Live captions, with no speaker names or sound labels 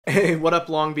Hey, what up,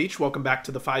 Long Beach? Welcome back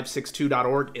to the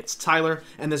 562.org. It's Tyler,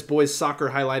 and this boys soccer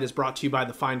highlight is brought to you by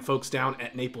the fine folks down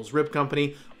at Naples Rib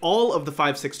Company. All of the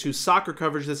 562 soccer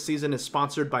coverage this season is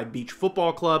sponsored by Beach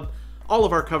Football Club. All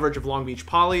of our coverage of Long Beach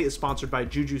Poly is sponsored by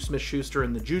Juju Smith-Schuster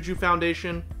and the Juju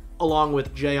Foundation, along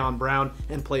with Jayon Brown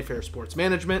and Playfair Sports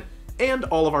Management. And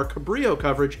all of our Cabrillo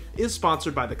coverage is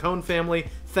sponsored by the Cohn family.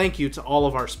 Thank you to all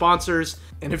of our sponsors.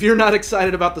 And if you're not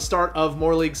excited about the start of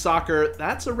more league soccer,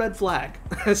 that's a red flag.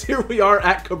 As here we are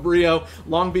at Cabrillo,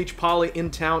 Long Beach Poly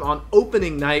in town on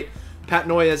opening night. Pat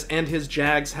Noyes and his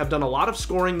Jags have done a lot of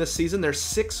scoring this season. They're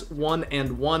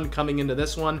 6-1-1 coming into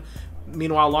this one.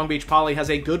 Meanwhile, Long Beach Poly has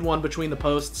a good one between the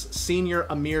posts. Senior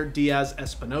Amir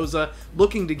Diaz-Espinoza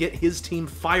looking to get his team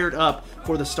fired up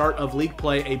for the start of league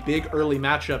play. A big early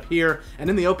matchup here. And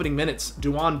in the opening minutes,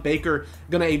 Duan Baker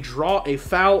going to draw a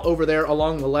foul over there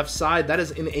along the left side. That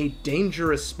is in a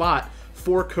dangerous spot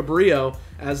for Cabrillo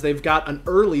as they've got an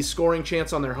early scoring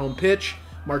chance on their home pitch.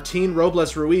 Martin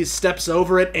Robles Ruiz steps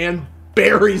over it and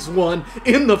buries one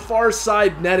in the far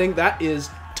side netting. That is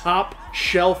top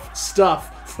shelf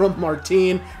stuff from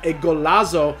Martin, a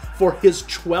golazo for his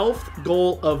 12th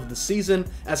goal of the season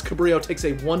as Cabrillo takes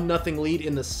a 1-0 lead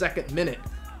in the second minute.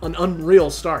 An unreal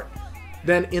start.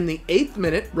 Then in the 8th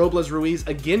minute, Robles Ruiz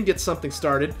again gets something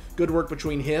started. Good work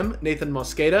between him, Nathan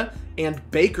Mosqueda, and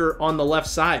Baker on the left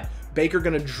side. Baker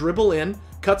going to dribble in,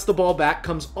 cuts the ball back,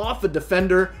 comes off a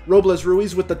defender. Robles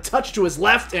Ruiz with the touch to his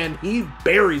left, and he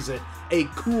buries it. A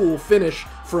cool finish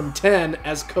from 10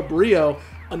 as Cabrillo,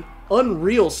 an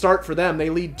unreal start for them. They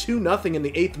lead 2-0 in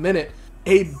the 8th minute.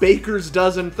 A baker's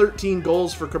dozen, 13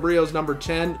 goals for Cabrillo's number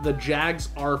 10. The Jags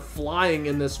are flying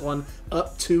in this one,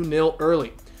 up 2-0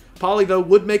 early. Poly, though,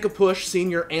 would make a push.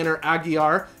 Senior Aner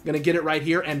Aguiar going to get it right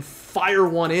here and fire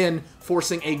one in,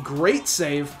 forcing a great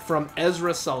save from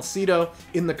Ezra Salcido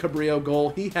in the Cabrillo goal.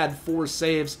 He had 4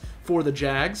 saves for the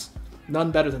Jags.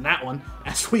 None better than that one.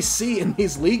 As we see in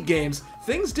these league games,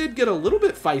 things did get a little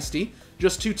bit feisty.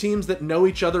 Just two teams that know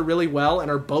each other really well and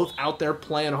are both out there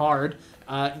playing hard.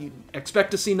 You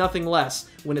expect to see nothing less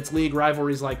when it's league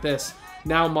rivalries like this.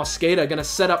 Now Mosqueda going to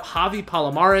set up Javi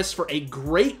Palomares for a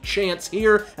great chance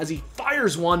here as he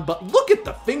fires one, but look at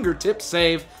the fingertip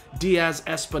save.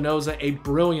 Diaz-Espinoza, a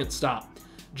brilliant stop.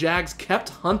 Jags kept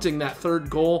hunting that third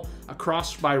goal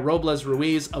across by Robles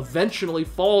Ruiz, eventually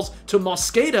falls to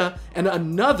Mosqueda, and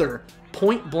another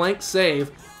point-blank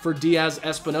save for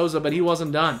Diaz-Espinoza, but he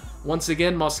wasn't done. Once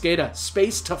again, Mosqueda,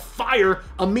 space to fire.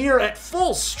 Amir at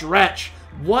full stretch.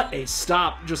 What a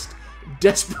stop. Just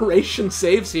desperation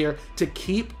saves here to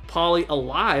keep Poly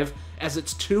alive as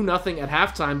it's 2-0 at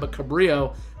halftime, but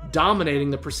Cabrillo dominating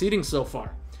the proceedings so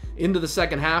far. Into the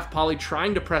second half, Poly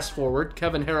trying to press forward.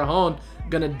 Kevin Harajon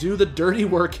going to do the dirty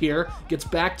work here. Gets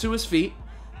back to his feet.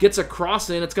 Gets a cross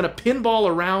in. It's going to pinball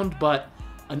around, but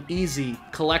an easy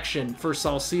collection for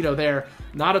Salcido there.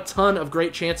 Not a ton of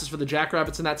great chances for the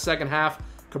Jackrabbits in that second half.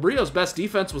 Cabrillo's best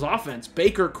defense was offense.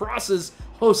 Baker crosses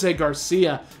Jose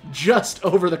Garcia just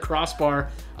over the crossbar.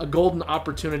 A golden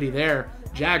opportunity there.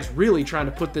 Jags really trying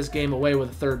to put this game away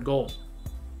with a third goal.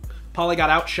 Poly got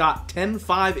outshot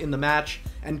 10-5 in the match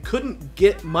and couldn't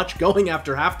get much going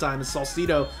after halftime as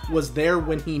Salcido was there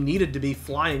when he needed to be,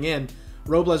 flying in.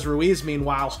 Robles Ruiz,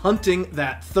 meanwhile, hunting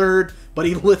that third, but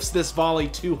he lifts this volley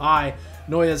too high.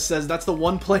 Noyes says that's the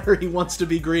one player he wants to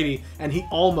be greedy, and he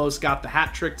almost got the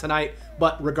hat trick tonight.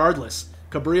 But regardless,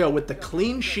 Cabrillo with the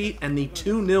clean sheet and the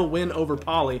 2-0 win over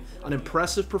Poly, an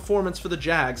impressive performance for the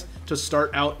Jags to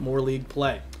start out more league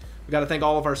play. We've got to thank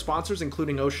all of our sponsors,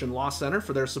 including Ocean Law Center,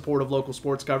 for their support of local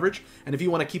sports coverage. And if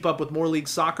you want to keep up with more league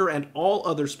soccer and all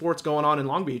other sports going on in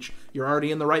Long Beach, you're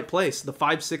already in the right place,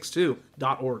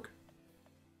 the562.org.